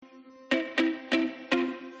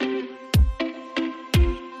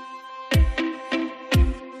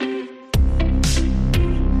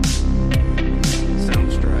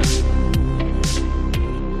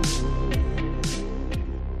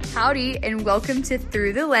Howdy, and welcome to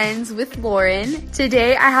Through the Lens with Lauren.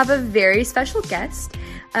 Today I have a very special guest,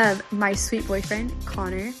 my sweet boyfriend,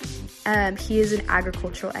 Connor. He is an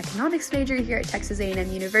agricultural economics major here at Texas A&M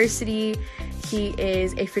University. He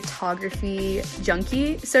is a photography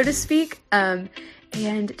junkie, so to speak. And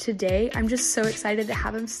today I'm just so excited to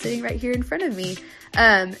have him sitting right here in front of me.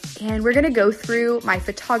 And we're going to go through my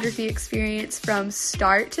photography experience from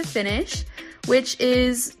start to finish, which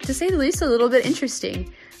is, to say the least, a little bit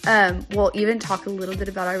interesting. We'll even talk a little bit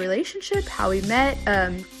about our relationship, how we met.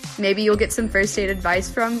 Maybe you'll get some first date advice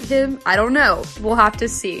from him. I don't know. We'll have to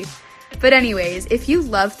see. But anyways, if you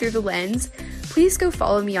love Through the Lens, please go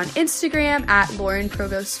follow me on Instagram at Lauren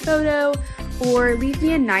Provost Photo, or leave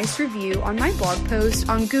me a nice review on my blog post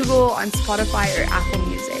on Google, on Spotify, or Apple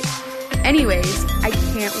Music. Anyways, I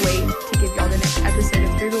can't wait to give y'all the next episode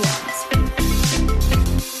of Through the Lens.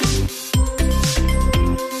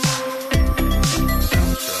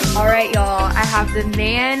 All right, y'all, I have the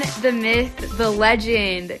man, the myth, the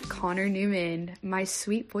legend, Connor Newman, my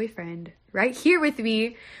sweet boyfriend, right here with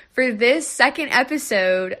me for this second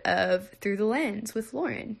episode of Through the Lens with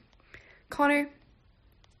Lauren. Connor,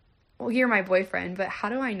 well, you're my boyfriend, but how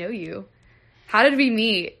do I know you? How did we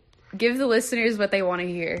meet? Give the listeners what they want to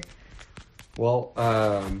hear. Well,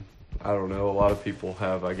 I don't know. A lot of people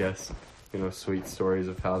have, I guess, sweet stories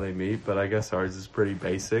of how they meet, but I guess ours is pretty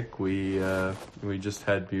basic. We just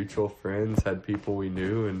had mutual friends, had people we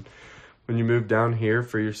knew, and when you moved down here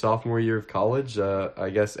for your sophomore year of college,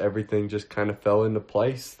 I guess everything just kind of fell into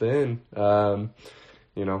place then.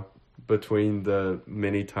 Between the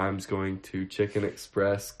many times going to Chicken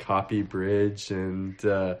Express, Copy Bridge, and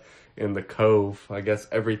in the Cove, I guess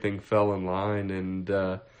everything fell in line,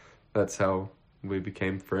 and that's how we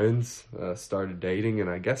became friends, started dating, and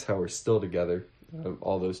I guess how we're still together.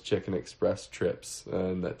 All those Chicken Express trips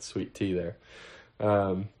and that sweet tea there.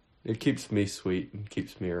 It keeps me sweet and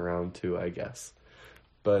keeps me around too, I guess.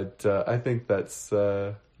 But I think that's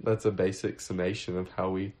a basic summation of how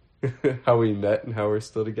we how we met and how we're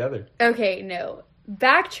still together. Okay, no.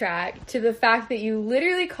 Backtrack to the fact that you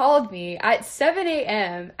literally called me at 7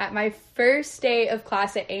 a.m. at my first day of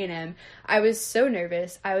class at A&M. I was so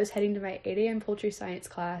nervous. I was heading to my 8 a.m. poultry science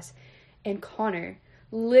class, and Connor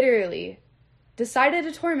literally decided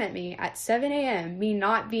to torment me at 7 a.m., me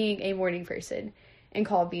not being a morning person, and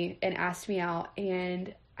called me and asked me out.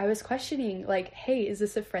 And I was questioning, like, hey, is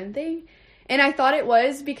this a friend thing? And I thought it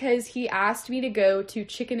was because he asked me to go to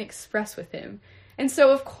Chicken Express with him. And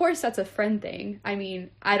so, of course, that's a friend thing. I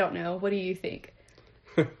mean, I don't know. What do you think?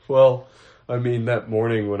 Well, I mean, that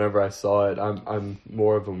morning, whenever I saw it, I'm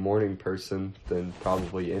more of a morning person than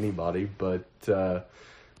probably anybody. But,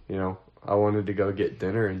 I wanted to go get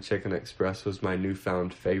dinner, and Chicken Express was my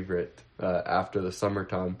newfound favorite after the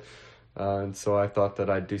summertime. And so I thought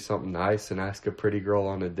that I'd do something nice and ask a pretty girl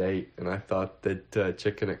on a date. And I thought that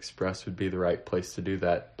Chicken Express would be the right place to do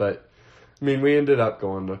that. But I mean, we ended up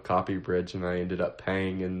going to Copy Bridge, and I ended up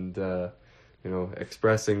paying and,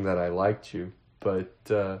 expressing that I liked you. But,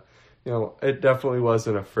 it definitely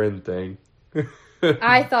wasn't a friend thing.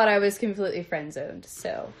 I thought I was completely friend-zoned.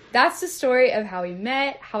 So that's the story of how we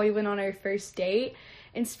met, how we went on our first date.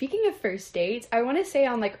 And speaking of first dates, I want to say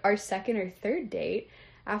on, our second or third date,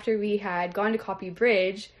 after we had gone to Copy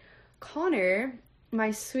Bridge, Connor, my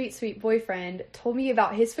sweet, sweet boyfriend, told me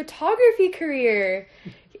about his photography career.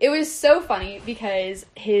 It was so funny because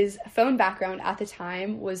his phone background at the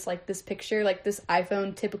time was this picture, this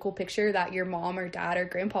iPhone typical picture that your mom or dad or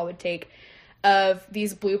grandpa would take of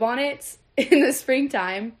these bluebonnets in the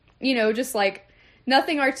springtime. Just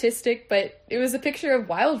nothing artistic, but it was a picture of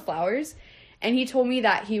wildflowers. And he told me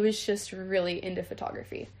that he was just really into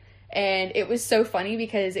photography. And it was so funny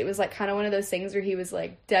because it was kind of one of those things where he was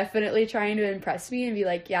definitely trying to impress me and be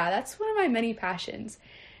yeah, that's one of my many passions.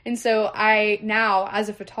 And so now, as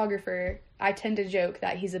a photographer, I tend to joke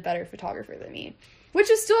that he's a better photographer than me, which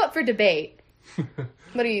is still up for debate.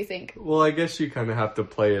 What do you think? Well, I guess you kind of have to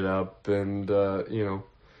play it up. And,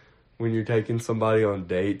 when you're taking somebody on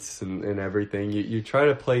dates and everything, you try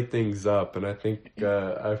to play things up. And I think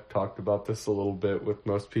I've talked about this a little bit with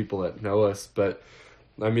most people that know us. But,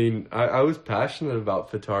 I mean, I was passionate about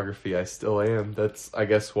photography. I still am. That's, I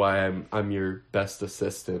guess, why I'm your best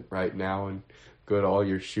assistant right now and go to all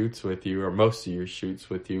your shoots with you, or most of your shoots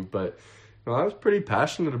with you. But I was pretty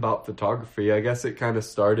passionate about photography. I guess it kind of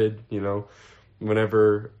started,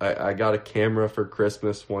 whenever I got a camera for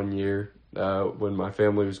Christmas one year when my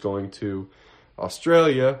family was going to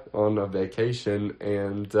Australia on a vacation,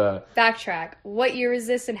 and Backtrack. What year was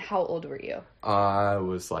this and how old were you? I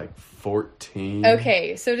was like 14.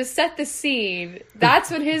 Okay, so to set the scene, that's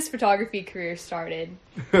when his photography career started.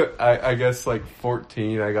 I guess like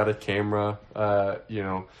 14, I got a camera,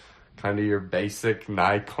 kind of your basic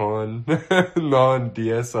Nikon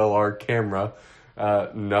non-DSLR camera,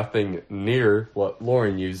 nothing near what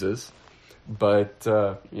Lauren uses. But,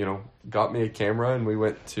 got me a camera and we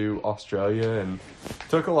went to Australia and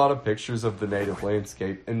took a lot of pictures of the native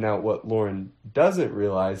landscape. And now what Lauren doesn't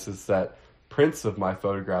realize is that prints of my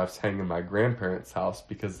photographs hang in my grandparents' house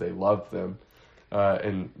because they love them.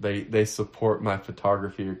 And they support my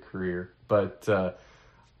photography career. But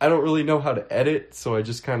I don't really know how to edit, so I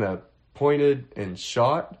just kind of pointed and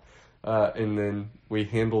shot. And then we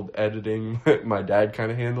handled editing. My dad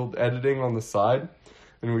kind of handled editing on the side.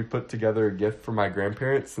 And we put together a gift for my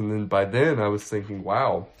grandparents. And then by then I was thinking,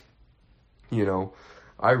 wow,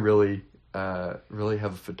 I really have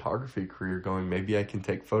a photography career going. Maybe I can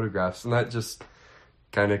take photographs. And that just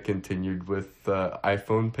kind of continued with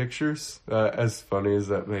iPhone pictures, as funny as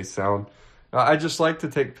that may sound. I just like to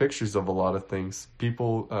take pictures of a lot of things.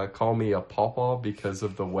 People call me a pawpaw because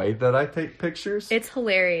of the way that I take pictures. It's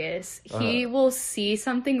hilarious. He will see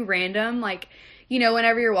something random, like,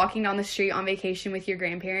 whenever you're walking down the street on vacation with your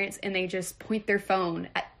grandparents and they just point their phone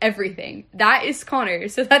at everything. That is Connor.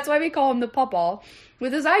 So that's why we call him the pawpaw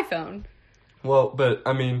with his iPhone. Well, but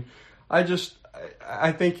I mean, I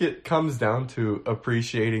think it comes down to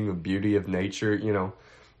appreciating the beauty of nature.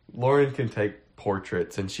 Lauren can take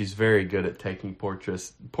portraits and she's very good at taking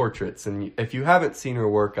portraits. And if you haven't seen her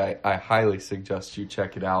work, I highly suggest you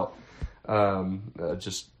check it out.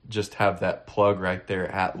 Just have that plug right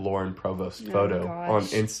there at Lauren Provost Photo on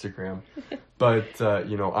Instagram. But,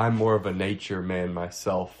 I'm more of a nature man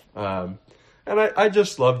myself. And I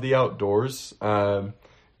just love the outdoors.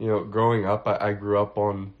 Growing up, I grew up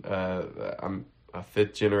on, I'm a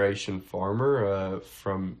 5th generation farmer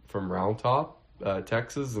from Round Top,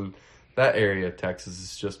 Texas. And that area of Texas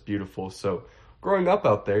is just beautiful. So growing up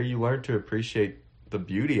out there, you learn to appreciate the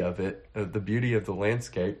beauty of it, the beauty of the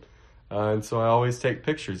landscape. And so I always take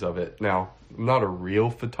pictures of it. Now, I'm not a real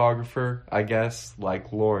photographer, I guess,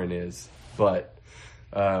 like Lauren is, but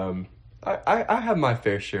I have my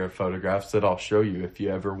fair share of photographs that I'll show you if you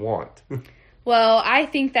ever want. Well, I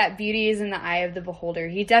think that beauty is in the eye of the beholder.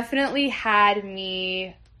 He definitely had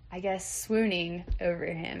me, I guess, swooning over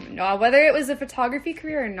him. Now, whether it was a photography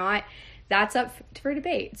career or not, that's up for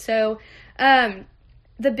debate. So,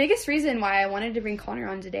 the biggest reason why I wanted to bring Connor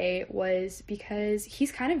on today was because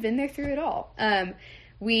he's kind of been there through it all.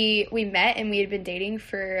 We met and we had been dating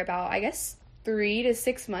for about, I guess, 3 to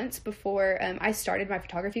 6 months before I started my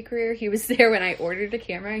photography career. He was there when I ordered a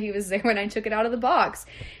camera. He was there when I took it out of the box.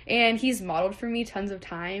 And he's modeled for me tons of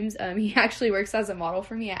times. He actually works as a model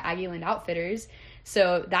for me at Aggieland Outfitters.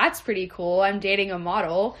 So that's pretty cool. I'm dating a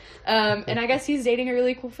model. And I guess he's dating a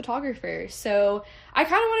really cool photographer. So I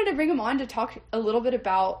kind of wanted to bring him on to talk a little bit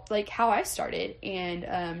about like how I started.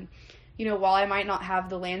 And, while I might not have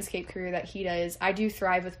the landscape career that he does, I do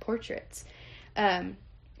thrive with portraits.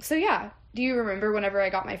 So yeah, do you remember whenever I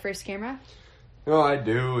got my first camera? No, I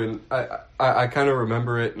do. And I kind of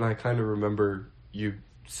remember it. And I kind of remember you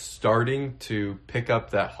starting to pick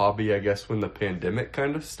up that hobby, I guess, when the pandemic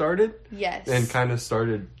kind of started. Yes. And kind of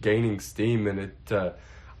started gaining steam. And it,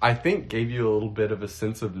 I think, gave you a little bit of a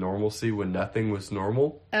sense of normalcy when nothing was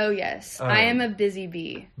normal. Oh, yes. I am a busy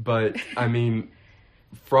bee. But, I mean,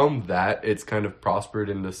 from that, it's kind of prospered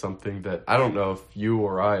into something that I don't know if you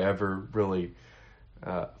or I ever really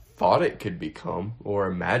thought it could become or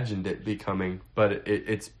imagined it becoming. But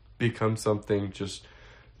it's become something just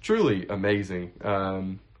truly amazing.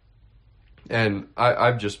 And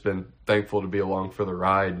I've just been thankful to be along for the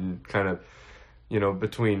ride and kind of,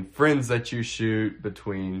 between friends that you shoot,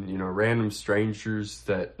 between, random strangers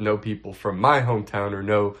that know people from my hometown or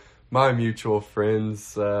know my mutual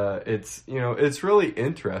friends. It's really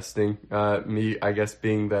interesting, me, I guess,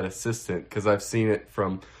 being that assistant, because I've seen it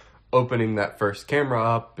from opening that first camera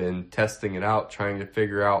up and testing it out, trying to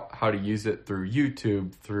figure out how to use it through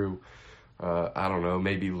YouTube, through I don't know,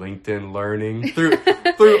 maybe LinkedIn Learning,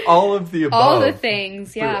 through all of the above. All the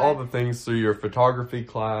things, yeah. Through all the things, through your photography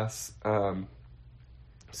class,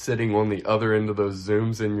 sitting on the other end of those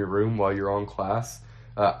Zooms in your room while you're on class.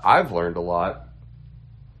 I've learned a lot.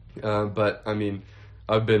 But, I mean,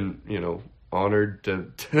 I've been, honored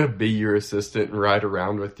to be your assistant and ride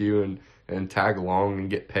around with you and tag along and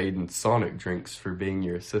get paid in Sonic drinks for being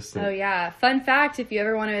your assistant. Oh, yeah. Fun fact, if you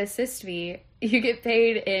ever want to assist me, you get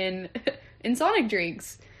paid in Sonic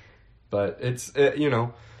drinks. But it's,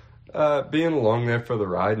 Being along there for the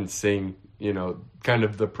ride and seeing, kind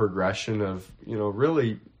of the progression of,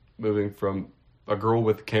 really moving from a girl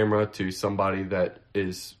with a camera to somebody that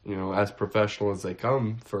is, as professional as they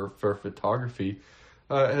come for photography,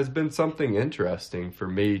 has been something interesting for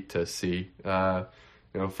me to see,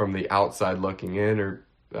 from the outside looking in, or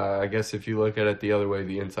I guess if you look at it the other way,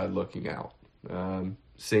 the inside looking out.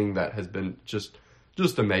 Seeing that has been just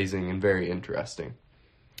amazing and very interesting.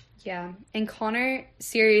 Yeah, and Connor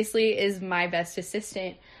seriously is my best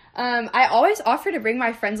assistant. I always offer to bring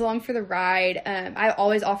my friends along for the ride. I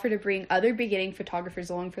always offer to bring other beginning photographers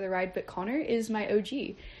along for the ride, but Connor is my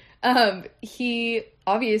OG. He,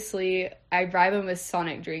 obviously, I bribe him with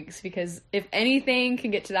Sonic drinks because if anything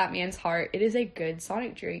can get to that man's heart, it is a good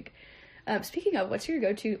Sonic drink. Speaking of, what's your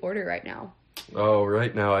go-to order right now? Oh,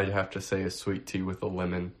 right now I'd have to say a sweet tea with a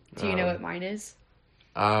lemon. Do you know what mine is?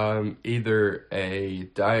 Either a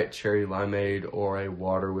diet cherry limeade or a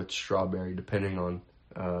water with strawberry, depending on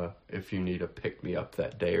if you need a pick-me-up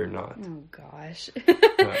that day or not. Oh, gosh.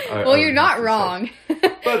 Well, you're not wrong.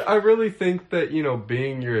 But I really think that,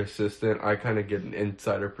 being your assistant, I kind of get an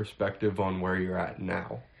insider perspective on where you're at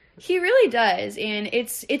now. He really does, and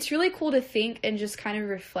it's really cool to think and just kind of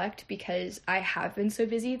reflect because I have been so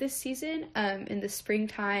busy this season. In the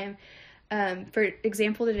springtime, for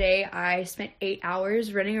example, today I spent 8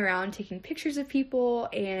 hours running around taking pictures of people,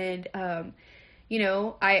 and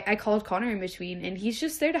I called Connor in between, and he's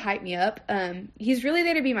just there to hype me up. He's really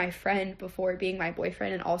there to be my friend before being my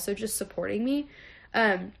boyfriend, and also just supporting me.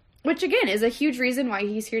 Which again is a huge reason why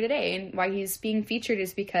he's here today and why he's being featured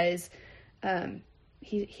is because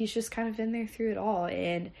he's just kind of been there through it all.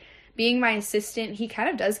 And being my assistant, he kind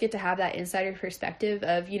of does get to have that insider perspective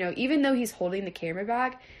of, even though he's holding the camera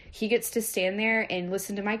bag, he gets to stand there and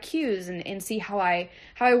listen to my cues and see how I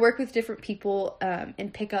work with different people,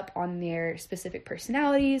 and pick up on their specific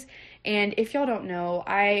personalities. And if y'all don't know,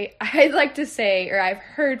 I like to say, or I've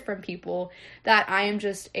heard from people that I am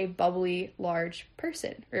just a bubbly, large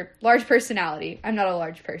person, or large personality. I'm not a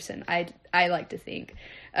large person. I like to think.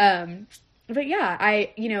 But yeah,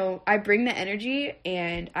 I bring the energy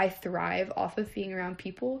and I thrive off of being around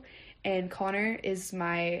people. And Connor is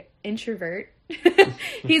my introvert.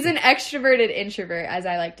 He's an extroverted introvert, as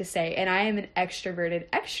I like to say, and I am an extroverted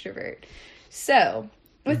extrovert. So,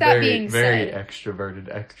 with that being said, very extroverted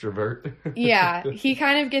extrovert. Yeah, he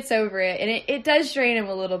kind of gets over it, and it does drain him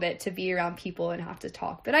a little bit to be around people and have to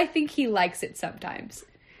talk, but I think he likes it sometimes.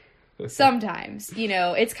 Sometimes,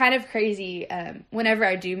 it's kind of crazy whenever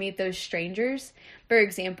I do meet those strangers. For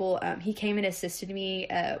example, he came and assisted me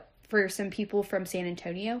for some people from San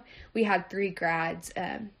Antonio. We had 3 grads,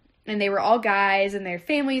 and they were all guys, and their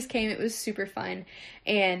families came. It was super fun,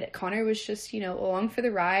 and Connor was just, along for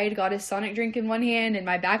the ride, got his Sonic drink in one hand and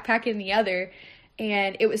my backpack in the other.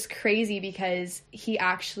 And it was crazy because he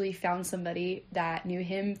actually found somebody that knew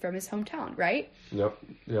him from his hometown, right? Yep.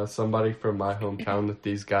 Yeah, somebody from my hometown that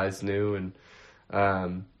these guys knew and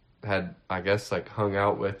had, I guess, hung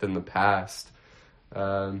out with in the past.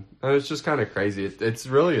 And it's just kind of crazy. It's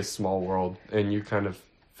really a small world, and you kind of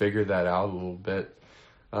figure that out a little bit.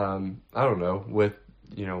 I don't know, with,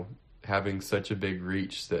 having such a big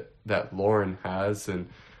reach that Lauren has, and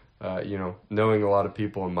knowing a lot of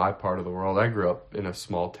people in my part of the world. I grew up in a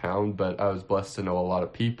small town, but I was blessed to know a lot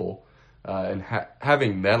of people. And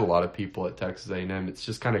having met a lot of people at Texas A&M, it's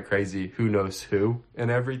just kind of crazy who knows who and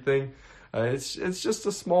everything. It's just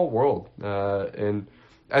a small world. And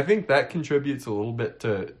I think that contributes a little bit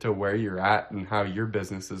to where you're at and how your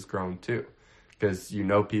business has grown too. Because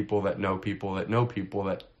people that know people that know people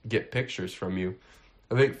that get pictures from you.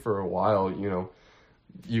 I think for a while,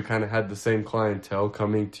 you kind of had the same clientele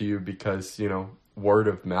coming to you because, word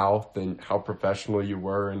of mouth and how professional you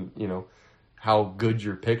were and, how good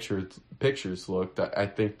your pictures looked. I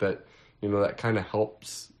think that, that kind of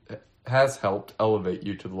has helped elevate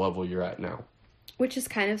you to the level you're at now. Which is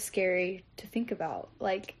kind of scary to think about.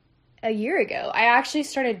 A year ago, I actually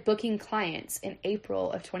started booking clients in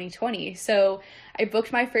April of 2020. So I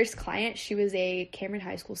booked my first client. She was a Cameron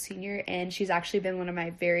High School senior, and she's actually been one of my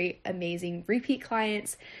very amazing repeat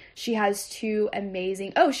clients. She has she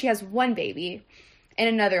has 1 baby and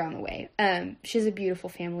another on the way. She has a beautiful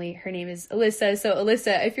family. Her name is Alyssa. So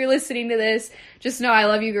Alyssa, if you're listening to this, just know I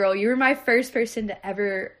love you, girl. You were my first person to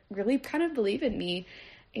ever really kind of believe in me.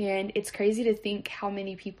 And it's crazy to think how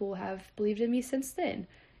many people have believed in me since then.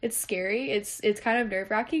 It's scary. It's kind of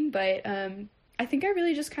nerve-wracking, but I think I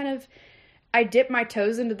really just I dipped my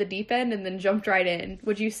toes into the deep end and then jumped right in.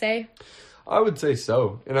 Would you say? I would say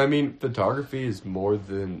so. And I mean, photography is more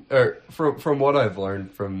than, from what I've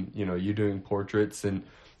learned from, you doing portraits and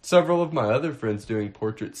several of my other friends doing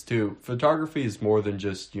portraits too. Photography is more than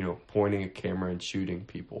just, pointing a camera and shooting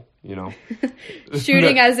people,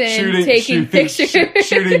 Shooting as in taking pictures.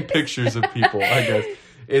 Shooting pictures of people, I guess.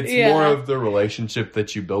 It's Yeah. more of the relationship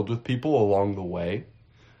that you build with people along the way.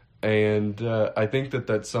 And I think that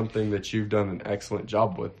that's something that you've done an excellent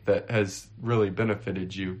job with that has really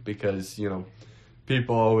benefited you because,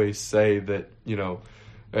 people always say that,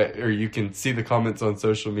 or you can see the comments on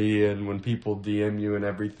social media and when people DM you and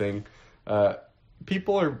everything,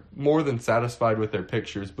 people are more than satisfied with their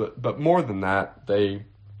pictures, but more than that, they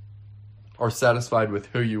are satisfied with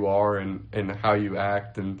who you are and how you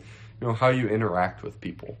act and, how you interact with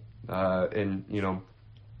people. And,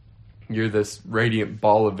 you're this radiant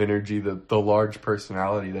ball of energy, the large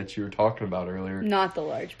personality that you were talking about earlier. Not the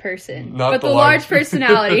large person, Not but the the large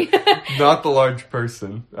personality. Not the large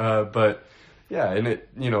person, but yeah, and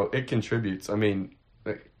it contributes. I mean,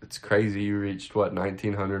 it's crazy. You reached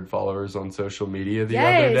 1,900 followers on social media the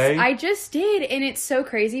other day. I just did, and it's so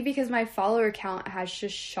crazy because my follower count has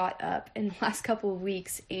just shot up in the last couple of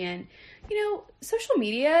weeks. And social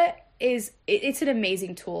media it's an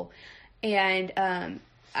amazing tool, and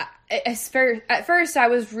at first I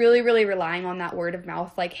was really, really relying on that word of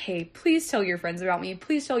mouth, like, hey, please tell your friends about me.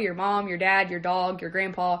 Please tell your mom, your dad, your dog, your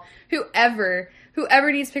grandpa, whoever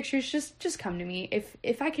needs pictures, just come to me.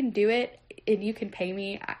 If I can do it and you can pay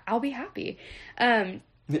me, I'll be happy. Even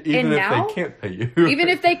if they can't pay you. Even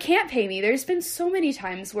if they can't pay me, there's been so many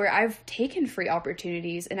times where I've taken free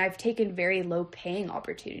opportunities and I've taken very low paying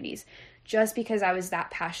opportunities just because I was that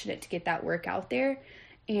passionate to get that work out there.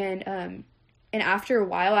 And after a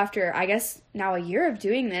while, after I guess now a year of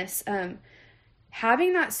doing this,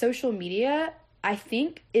 having that social media, I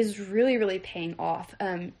think, is really, really paying off.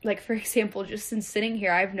 Like, for example, just since sitting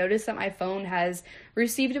here, I've noticed that my phone has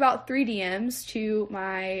received about 3 DMs to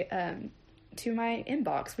my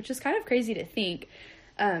inbox, which is kind of crazy to think.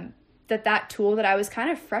 That tool that I was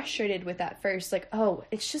kind of frustrated with at first, like, oh,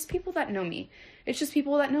 it's just people that know me. It's just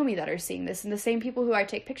people that know me that are seeing this, and the same people who I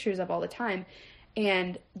take pictures of all the time.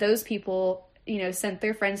 And those people, sent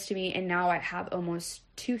their friends to me, and now I have almost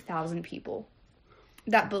 2,000 people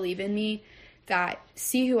that believe in me, that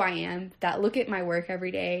see who I am, that look at my work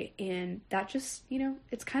every day, and that just,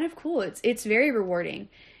 it's kind of cool. It's very rewarding,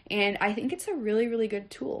 and I think it's a really, really good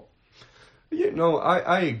tool.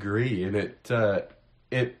 I agree, and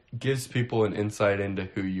it gives people an insight into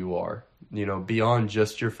who you are, beyond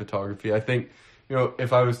just your photography. I think,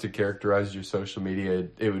 if I was to characterize your social media,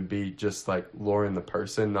 it would be just like Lauren the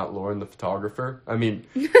person, not Lauren the photographer. I mean,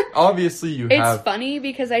 obviously It's funny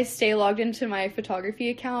because I stay logged into my photography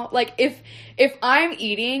account. Like, if I'm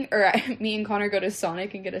eating, or me and Connor go to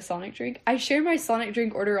Sonic and get a Sonic drink, I share my Sonic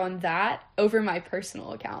drink order on that over my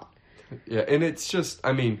personal account. Yeah, and it's just,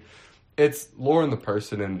 I mean, it's Lauren the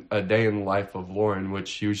person and a day in the life of Lauren,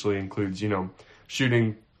 which usually includes,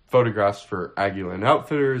 shooting photographs for Aguilin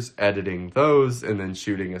Outfitters, editing those, and then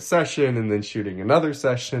shooting a session, and then shooting another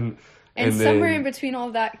session. And somewhere in between all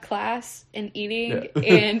of that, class and eating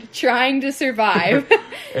and trying to survive.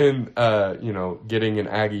 And, getting an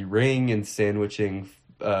Aggie ring and sandwiching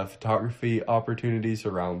photography opportunities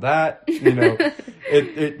around that.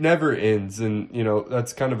 It never ends. And,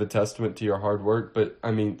 that's kind of a testament to your hard work. But,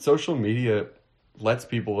 I mean, social media lets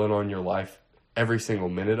people in on your life every single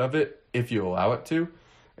minute of it if you allow it to.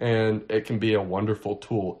 And it can be a wonderful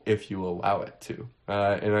tool if you allow it to.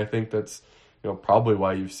 And I think that's, probably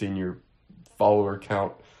why you've seen your follower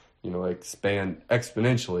count, expand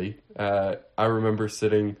exponentially. I remember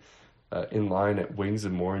sitting in line at Wings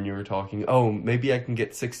and More, and you were talking, oh, maybe I can get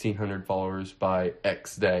 1,600 followers by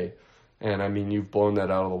X day. And I mean, you've blown that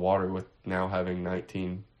out of the water with now having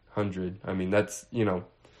 1,900. I mean, that's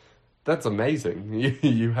amazing.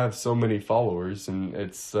 You have so many followers, and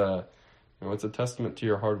it's a testament to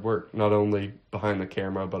your hard work, not only behind the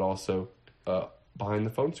camera, but also behind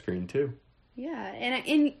the phone screen too. Yeah,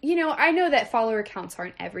 and I know that follower counts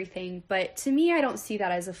aren't everything, but to me, I don't see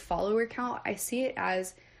that as a follower count. I see it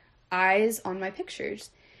as eyes on my pictures.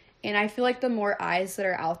 And I feel like the more eyes that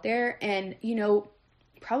are out there, and,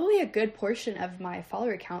 probably a good portion of my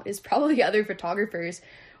follower count is probably other photographers,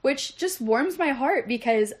 which just warms my heart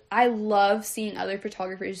because I love seeing other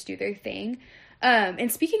photographers do their thing.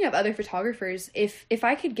 And speaking of other photographers, if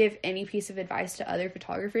I could give any piece of advice to other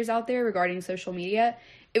photographers out there regarding social media,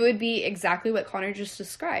 it would be exactly what Connor just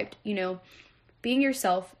described. Being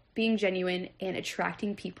yourself, being genuine, and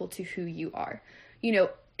attracting people to who you are.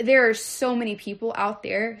 There are so many people out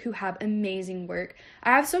there who have amazing work.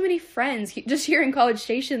 I have so many friends just here in College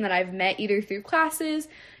Station that I've met either through classes,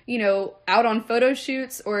 out on photo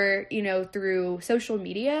shoots, or, through social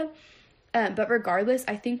media. But regardless,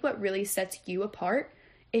 I think what really sets you apart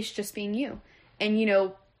is just being you. And, you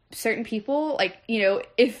know, certain people, like, you know,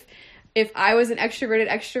 if I was an extroverted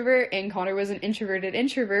extrovert and Connor was an introverted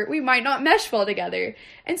introvert, we might not mesh well together.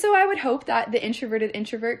 And so I would hope that the introverted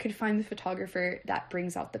introvert could find the photographer that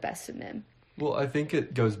brings out the best in them. Well, I think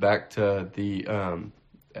it goes back to the,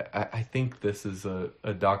 I think this is a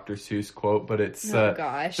Dr. Seuss quote, but it's, oh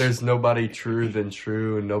gosh, there's nobody truer than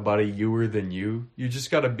true and nobody youer than you. You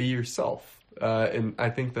just got to be yourself. And I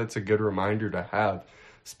think that's a good reminder to have,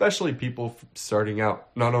 especially people starting out,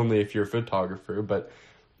 not only if you're a photographer, but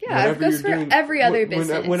yeah, it goes for every other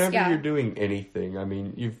business. Whenever you're doing anything, I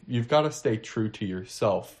mean, you've got to stay true to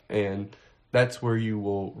yourself, and that's where you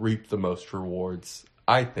will reap the most rewards,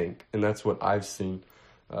 I think, and that's what I've seen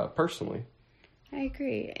personally. I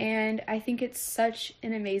agree, and I think it's such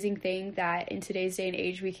an amazing thing that in today's day and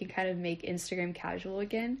age we can kind of make Instagram casual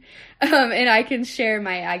again, and I can share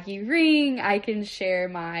my Aggie ring, I can share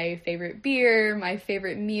my favorite beer, my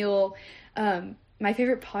favorite meal, my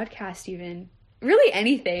favorite podcast even. Really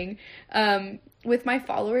anything, with my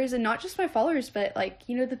followers, and not just my followers, but like,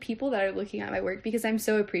 you know, the people that are looking at my work, because I'm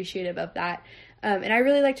so appreciative of that. And I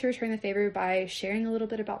really like to return the favor by sharing a little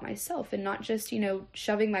bit about myself and not just, you know,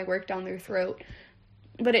 shoving my work down their throat.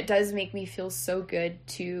 But it does make me feel so good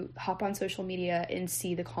to hop on social media and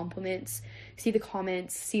see the compliments, see the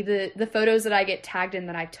comments, see the photos that I get tagged in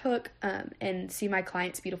that I took, and see my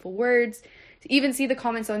clients' beautiful words, even see the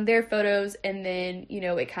comments on their photos. And then, you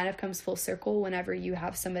know, it kind of comes full circle whenever you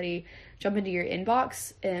have somebody jump into your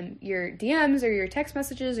inbox and your DMs or your text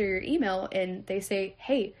messages or your email, and they say,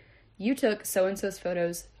 hey, you took so-and-so's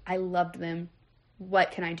photos. I loved them.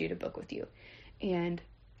 What can I do to book with you? And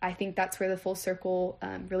I think that's where the full circle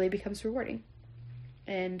really becomes rewarding.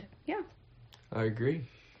 And yeah. I agree.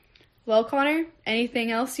 Well, Connor,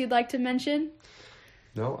 anything else you'd like to mention?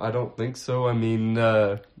 No, I don't think so. I mean,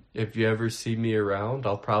 if you ever see me around,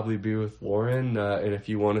 I'll probably be with Lauren. And if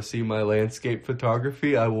you want to see my landscape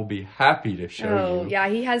photography, I will be happy to show you. Oh, yeah,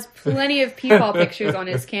 he has plenty of peepaw pictures on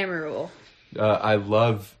his camera roll. I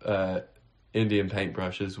love Indian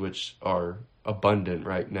paintbrushes, which are abundant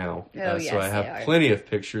right now. Oh, yes, so I have plenty of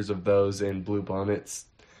pictures of those in Bluebonnets,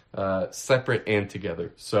 separate and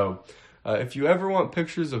together. So if you ever want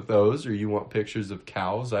pictures of those, or you want pictures of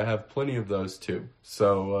cows, I have plenty of those too.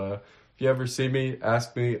 So if you ever see me,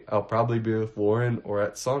 ask me. I'll probably be with Lauren or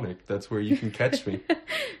at Sonic. That's where you can catch me.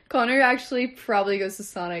 Connor actually probably goes to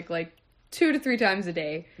Sonic like 2 to 3 times a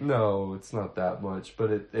day. No, it's not that much,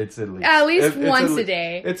 but it's at least once a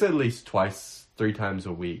day. It's at least 2-3 times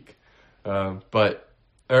a week. But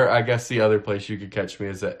I guess the other place you could catch me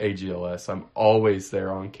is at AGLS. I'm always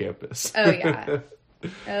there on campus. Oh yeah.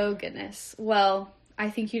 Oh goodness. Well, I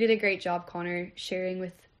think you did a great job, Connor, sharing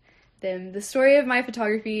with them the story of my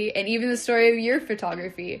photography and even the story of your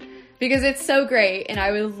photography, because it's so great and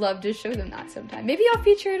I would love to show them that sometime. Maybe I'll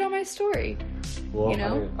feature it on my story. Well, you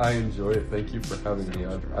know? I enjoy it. Thank you for having me.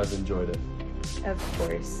 I've enjoyed it. Of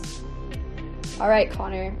course. All right,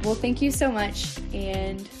 Connor. Well, thank you so much,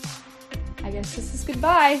 and I guess this is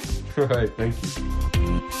goodbye. All right, thank you.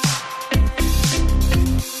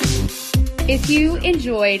 If you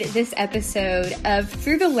enjoyed this episode of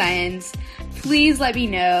Through the Lens, please let me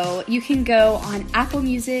know. You can go on Apple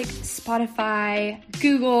Music, Spotify,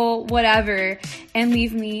 Google, whatever, and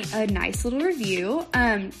leave me a nice little review.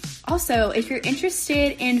 Also, if you're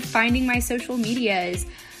interested in finding my social medias,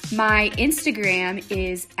 my Instagram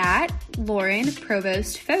is at Lauren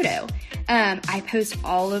Provost Photo. I post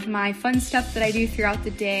all of my fun stuff that I do throughout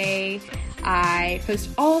the day. I post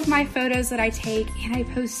all of my photos that I take, and I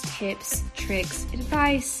post tips, tricks,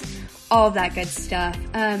 advice, all of that good stuff.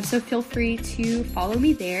 So feel free to follow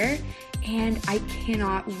me there, and I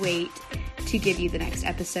cannot wait to give you the next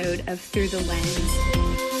episode of Through the Lens.